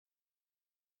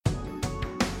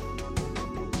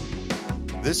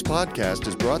This podcast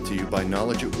is brought to you by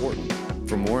Knowledge at Wharton.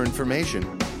 For more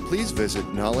information, please visit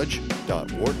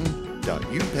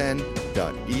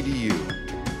knowledge.wharton.upenn.edu.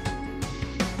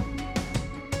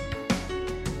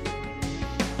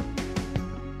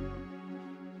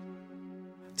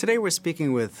 Today we're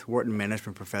speaking with Wharton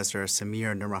Management Professor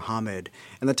Samir Nurmohamed,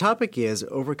 and the topic is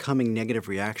overcoming negative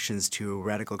reactions to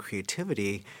radical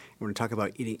creativity. We're going to talk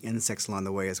about eating insects along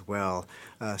the way as well.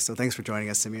 So thanks for joining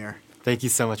us, Samir. Thank you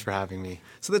so much for having me.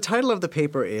 So the title of the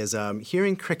paper is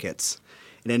Hearing Crickets,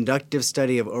 an inductive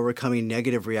study of overcoming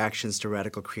negative reactions to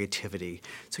radical creativity.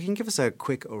 So can you give us a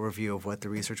quick overview of what the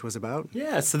research was about?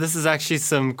 Yeah, so this is actually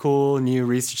some cool new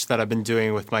research that I've been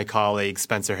doing with my colleague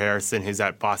Spencer Harrison, who's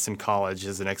at Boston College,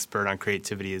 is an expert on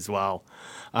creativity as well.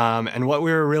 And what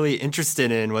we were really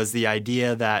interested in was the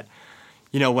idea that,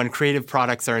 when creative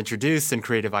products are introduced and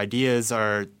creative ideas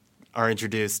are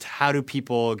introduced, how do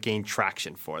people gain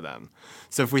traction for them?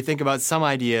 So if we think about some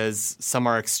ideas, some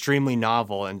are extremely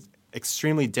novel and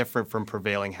extremely different from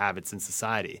prevailing habits in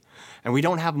society. And we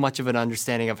don't have much of an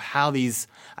understanding of how these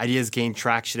ideas gain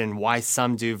traction and why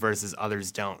some do versus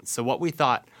others don't. So what we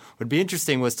thought would be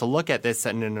interesting was to look at this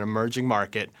in an emerging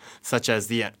market, such as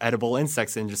the edible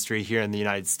insects industry here in the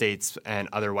United States and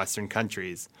other Western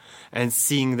countries, and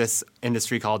seeing this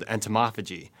industry called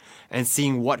entomophagy, and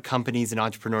seeing what companies and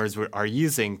entrepreneurs are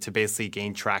using to basically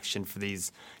gain traction for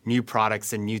these new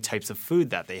products and new types of food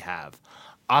that they have.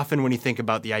 Often when you think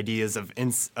about the ideas of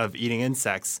eating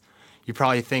insects, you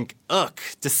probably think, ugh,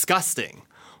 disgusting.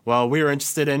 Well, we were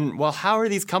interested in, how are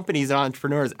these companies and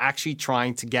entrepreneurs actually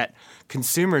trying to get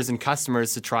consumers and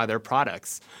customers to try their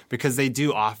products? Because they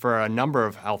do offer a number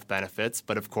of health benefits,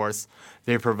 but of course,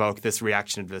 they provoke this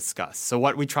reaction of disgust. So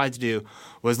what we tried to do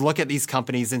was look at these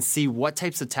companies and see what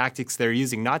types of tactics they're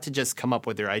using, not to just come up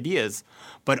with their ideas,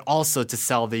 but also to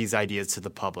sell these ideas to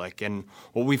the public. And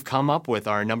what we've come up with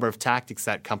are a number of tactics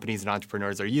that companies and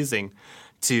entrepreneurs are using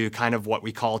to kind of what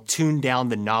we call tune down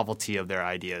the novelty of their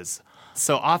ideas.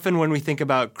 So often when we think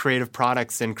about creative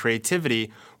products and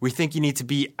creativity, we think you need to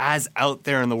be as out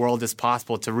there in the world as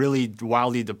possible to really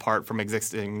wildly depart from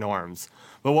existing norms.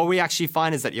 But what we actually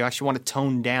find is that you actually want to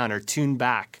tone down or tune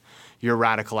back your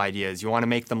radical ideas. You want to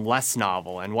make them less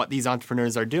novel. And what these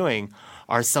entrepreneurs are doing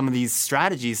are some of these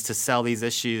strategies to sell these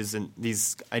issues and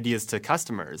these ideas to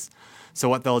customers. So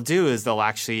what they'll do is they'll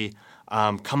actually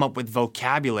come up with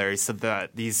vocabulary so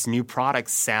that these new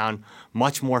products sound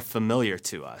much more familiar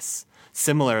to us.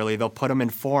 Similarly, they'll put them in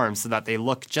forms so that they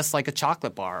look just like a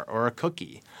chocolate bar or a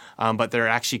cookie, but they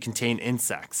actually contain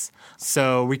insects.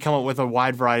 So we come up with a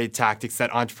wide variety of tactics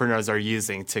that entrepreneurs are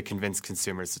using to convince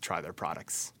consumers to try their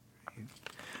products.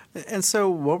 And so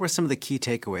what were some of the key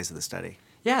takeaways of the study?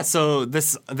 Yeah, so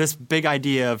this big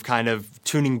idea of kind of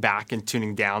tuning back and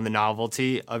tuning down the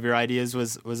novelty of your ideas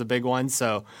was a big one.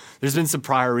 So there's been some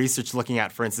prior research looking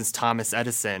at, for instance, Thomas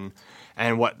Edison.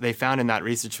 And what they found in that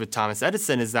research with Thomas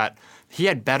Edison is that he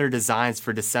had better designs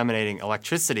for disseminating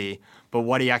electricity, but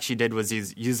what he actually did was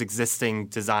use existing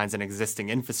designs and existing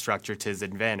infrastructure to his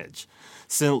advantage.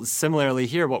 So similarly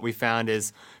here, what we found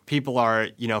is people are,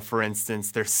 for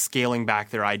instance, they're scaling back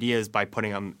their ideas by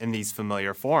putting them in these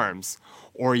familiar forms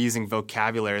or using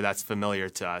vocabulary that's familiar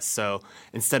to us. So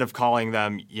instead of calling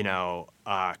them,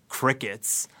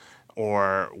 crickets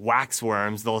or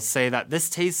waxworms, they'll say that this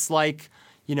tastes like,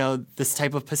 this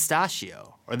type of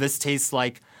pistachio, or this tastes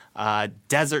like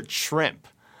desert shrimp.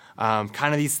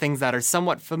 Kind of these things that are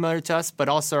somewhat familiar to us, but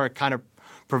also are kind of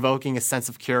provoking a sense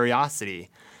of curiosity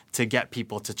to get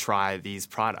people to try these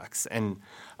products. And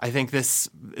I think this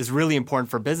is really important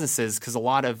for businesses because a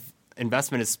lot of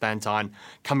investment is spent on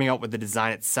coming up with the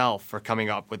design itself or coming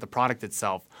up with the product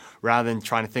itself rather than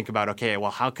trying to think about, okay,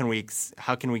 well, how can we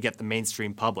get the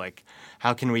mainstream public?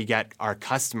 How can we get our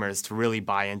customers to really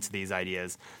buy into these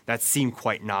ideas that seem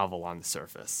quite novel on the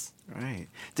surface? Right.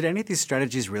 Did any of these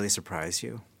strategies really surprise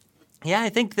you? Yeah, I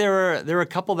think there were a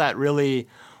couple that really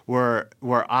were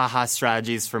aha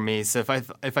strategies for me. So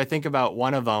if I think about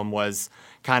one of them was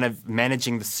kind of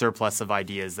managing the surplus of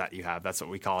ideas that you have. That's what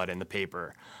we call it in the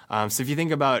paper. So if you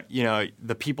think about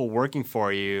the people working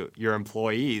for you, your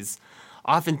employees,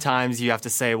 oftentimes you have to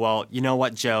say, well, you know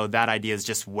what, Joe, that idea is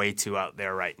just way too out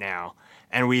there right now.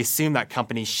 And we assume that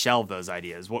companies shelve those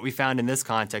ideas. What we found in this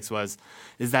context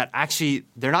is that actually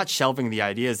they're not shelving the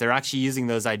ideas. They're actually using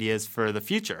those ideas for the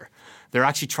future. They're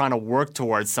actually trying to work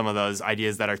towards some of those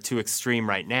ideas that are too extreme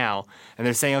right now. And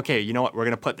they're saying, okay, you know what, we're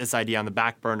going to put this idea on the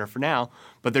back burner for now,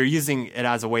 but they're using it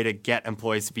as a way to get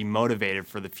employees to be motivated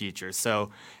for the future.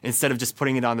 So instead of just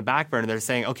putting it on the back burner, they're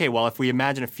saying, okay, well, if we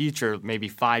imagine a future maybe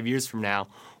 5 years from now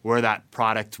where that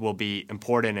product will be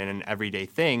important and an everyday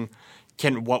thing,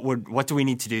 what do we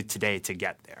need to do today to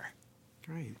get there?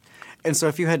 Great. And so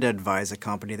if you had to advise a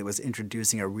company that was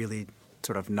introducing a really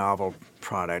sort of novel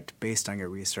product based on your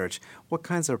research, what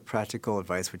kinds of practical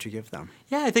advice would you give them?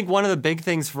 Yeah, I think one of the big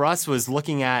things for us was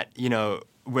looking at,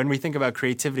 when we think about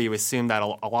creativity, we assume that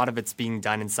a lot of it's being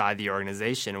done inside the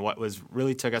organization. And what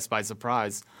really took us by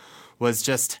surprise was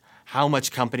just how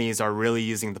much companies are really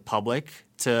using the public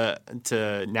to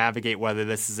navigate whether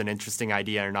this is an interesting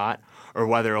idea or not, or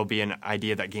whether it'll be an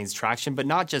idea that gains traction. But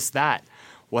not just that.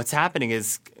 What's happening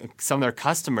is some of their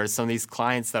customers, some of these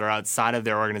clients that are outside of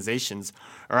their organizations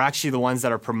are actually the ones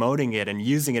that are promoting it and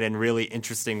using it in really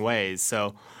interesting ways.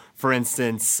 So, for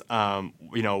instance,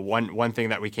 one thing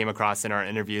that we came across in our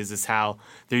interviews is how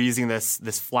they're using this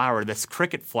flour, this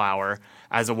cricket flour,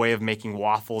 as a way of making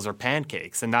waffles or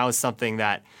pancakes. And that was something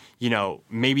that,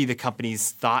 maybe the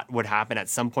companies thought would happen at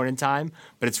some point in time,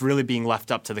 but it's really being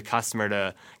left up to the customer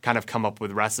to kind of come up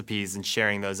with recipes and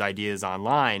sharing those ideas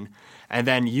online. And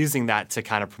then using that to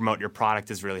kind of promote your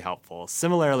product is really helpful.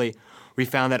 Similarly, we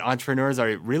found that entrepreneurs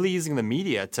are really using the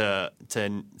media to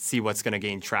see what's going to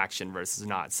gain traction versus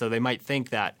not. So they might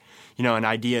think that, an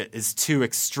idea is too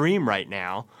extreme right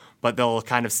now, but they'll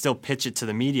kind of still pitch it to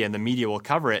the media, and the media will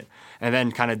cover it. And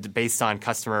then kind of based on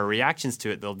customer reactions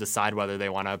to it, they'll decide whether they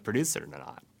want to produce it or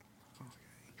not.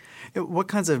 Okay. What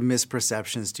kinds of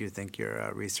misperceptions do you think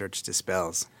your research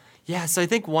dispels? Yeah, so I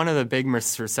think one of the big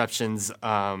misperceptions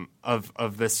of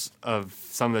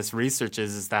some of this research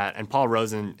is that, and Paul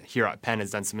Rosen here at Penn has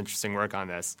done some interesting work on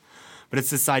this, but it's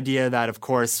this idea that, of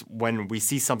course, when we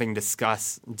see something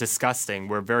disgusting,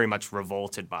 we're very much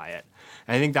revolted by it.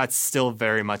 And I think that's still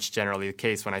very much generally the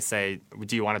case. When I say,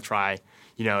 do you want to try,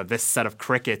 this set of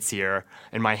crickets here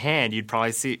in my hand, you'd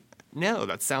probably see, no,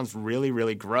 that sounds really,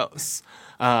 really gross.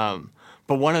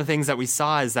 But one of the things that we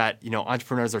saw is that,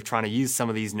 entrepreneurs are trying to use some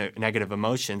of these negative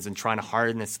emotions and trying to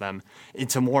harness them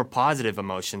into more positive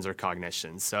emotions or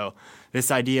cognitions. So this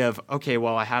idea of, okay,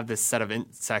 well, I have this set of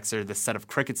insects or this set of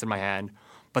crickets in my hand,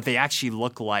 but they actually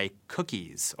look like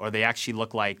cookies or they actually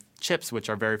look like chips, which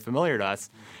are very familiar to us.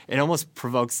 It almost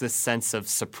provokes this sense of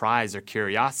surprise or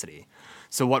curiosity.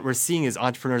 So what we're seeing is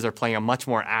entrepreneurs are playing a much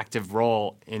more active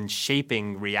role in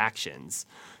shaping reactions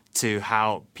to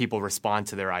how people respond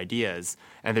to their ideas.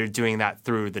 And they're doing that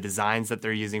through the designs that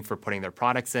they're using for putting their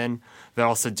products in. They're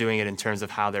also doing it in terms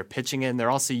of how they're pitching it. And they're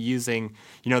also using,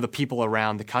 the people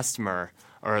around the customer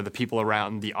or the people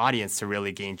around the audience to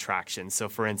really gain traction. So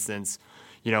for instance,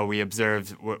 we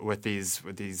observed with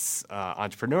these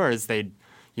entrepreneurs, they'd,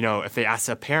 if they asked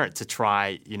a parent to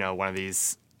try, one of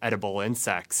these edible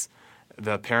insects,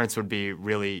 the parents would be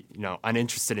really,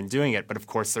 uninterested in doing it. But of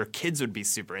course, their kids would be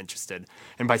super interested.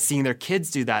 And by seeing their kids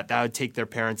do that, that would take their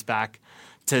parents back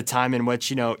to a time in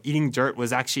which, eating dirt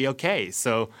was actually okay.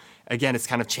 So again, it's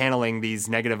kind of channeling these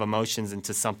negative emotions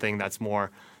into something that's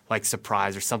more like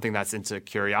surprise or something that's into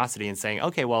curiosity and saying,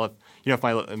 okay, well,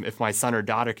 if my son or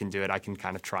daughter can do it, I can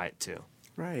kind of try it too.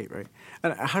 Right.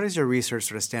 And how does your research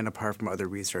sort of stand apart from other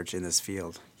research in this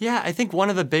field? Yeah, I think one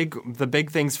of the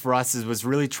big things for us was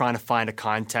really trying to find a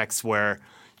context where,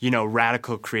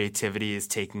 radical creativity is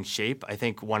taking shape. I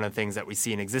think one of the things that we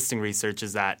see in existing research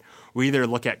is that we either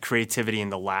look at creativity in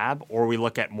the lab or we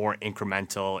look at more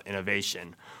incremental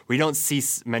innovation. We don't see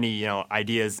many,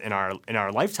 ideas in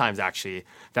our lifetimes actually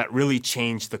that really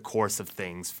change the course of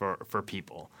things for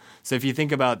people. So if you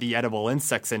think about the edible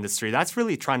insects industry, that's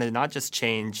really trying to not just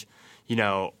change,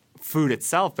 food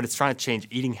itself, but it's trying to change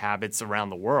eating habits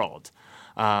around the world.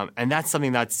 And that's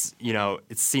something that's,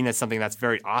 it's seen as something that's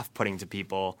very off-putting to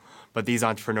people, but these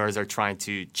entrepreneurs are trying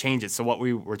to change it. So what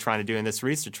we were trying to do in this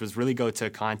research was really go to a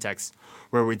context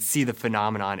where we'd see the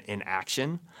phenomenon in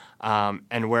action.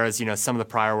 And whereas, some of the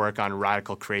prior work on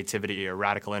radical creativity or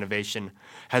radical innovation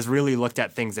has really looked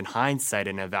at things in hindsight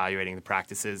and evaluating the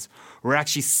practices, we're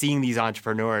actually seeing these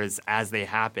entrepreneurs as they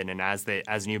happen and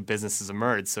as new businesses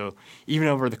emerge. So even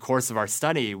over the course of our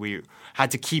study, we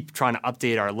had to keep trying to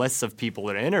update our lists of people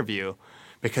to interview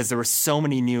because there were so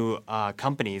many new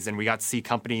companies, and we got to see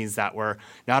companies that were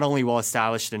not only well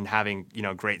established and having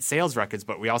great sales records,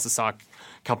 but we also saw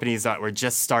companies that were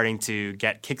just starting to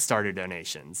get Kickstarter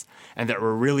donations and that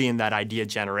were really in that idea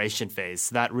generation phase.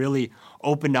 So that really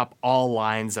opened up all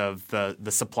lines of the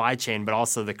supply chain, but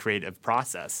also the creative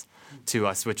process to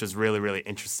us, which was really, really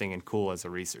interesting and cool as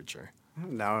a researcher.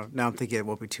 Now I'm thinking it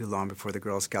won't be too long before the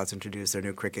Girl Scouts introduce their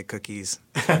new cricket cookies.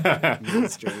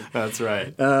 That's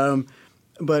right.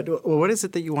 But what is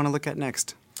it that you want to look at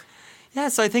next? Yeah,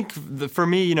 so I think for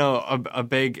me, a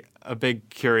big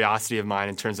curiosity of mine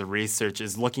in terms of research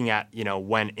is looking at,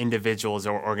 when individuals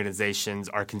or organizations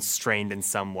are constrained in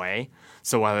some way.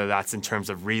 So whether that's in terms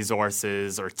of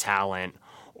resources or talent,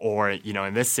 or,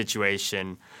 in this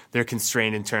situation, they're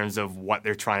constrained in terms of what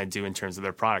they're trying to do in terms of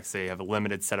their products. They have a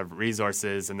limited set of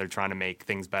resources and they're trying to make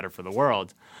things better for the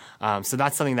world. So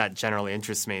that's something that generally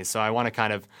interests me. So I want to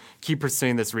kind of keep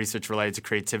pursuing this research related to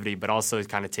creativity, but also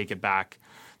kind of take it back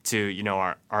to,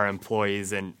 our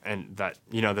employees and that,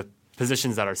 the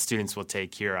positions that our students will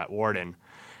take here at Wharton,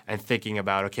 and thinking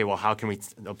about, okay, well, how can we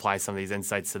apply some of these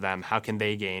insights to them? How can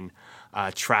they gain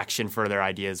traction for their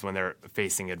ideas when they're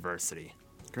facing adversity?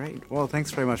 Great. Well,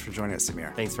 thanks very much for joining us,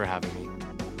 Samir. Thanks for having me.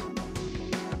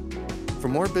 For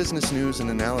more business news and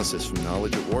analysis from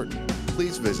Knowledge at Wharton,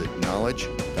 please visit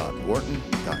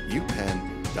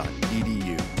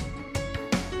knowledge.wharton.upenn.edu.